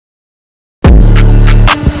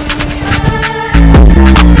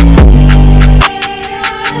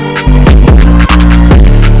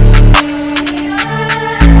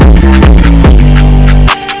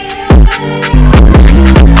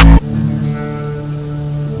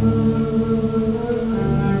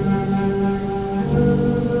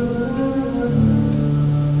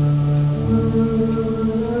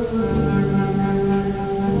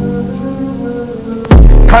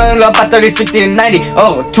running up at 30, 60, and 90.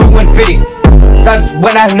 Oh, 2 and 50. That's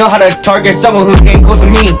when I know how to target someone who's getting close to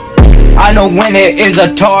me. I know when it is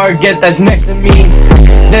a target that's next to me.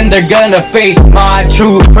 Then they're gonna face my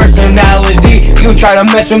true personality. You try to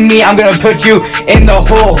mess with me, I'm gonna put you in the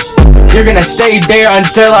hole. You're gonna stay there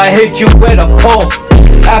until I hit you with a pole.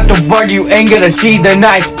 Afterward, you ain't gonna see the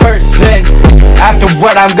nice person.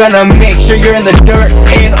 Afterward, I'm gonna make sure you're in the dirt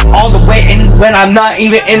and all the way in when I'm not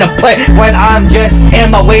even in a play. When I'm just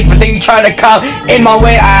in my ways, but then you try to come in my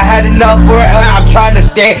way. I had enough for it, I'm trying to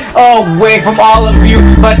stay away from all of you.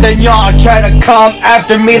 But then y'all try to come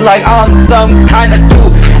after me like I'm some kind of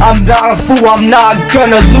dude. I'm not a fool, I'm not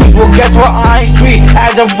gonna lose. Well, guess what? I ain't sweet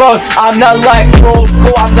as a rose. I'm not like old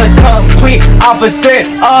school, I'm the complete opposite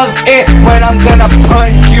of it. When I'm gonna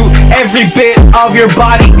punch you every bit of your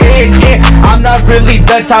body in it. I'm not really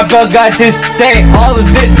the type of guy to say all of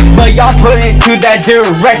this, but y'all put into that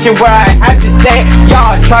direction where I have to say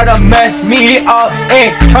y'all try to mess me up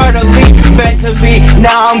internally, mentally.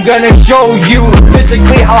 Now I'm gonna show you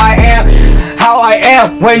physically how I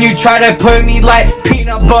am when you try to put me like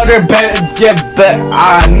peanut butter. But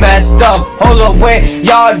I messed up. Hold up, wait,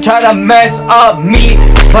 y'all try to mess up me,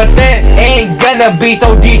 but then ain't gonna be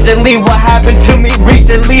so decently. What happened to me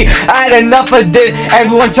recently? I had enough of this.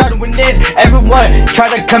 Everyone try to win this. Everyone try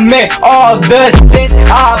to commit all the sins.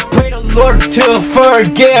 I pray the Lord to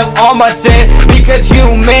forgive all my sins, because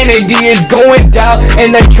humanity is going down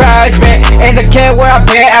in the trash, man. And I can't where I've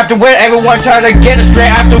been. Afterward, everyone try to get it straight.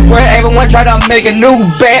 Afterward, everyone try to make a new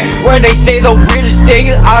band where they say the weirdest thing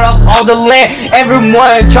out of all the land.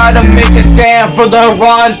 Everyone try to make a stand for the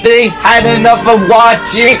wrong things. Had enough of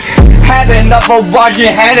watching. Had enough of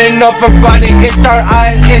watching, had enough of running. It's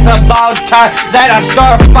about time that I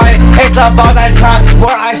start fighting. It's about that time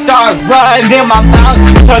where I start running my mouth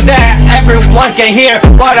so that everyone can hear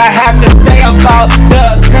what I have to say about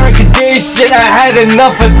the current condition. I had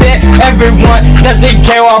enough of it. Everyone doesn't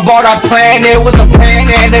care about our planet with a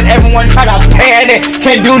plan, and then everyone try to panic,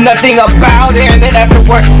 can't do nothing about it. And then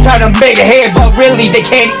afterward try to make a hit, but really they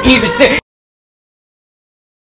can't even sit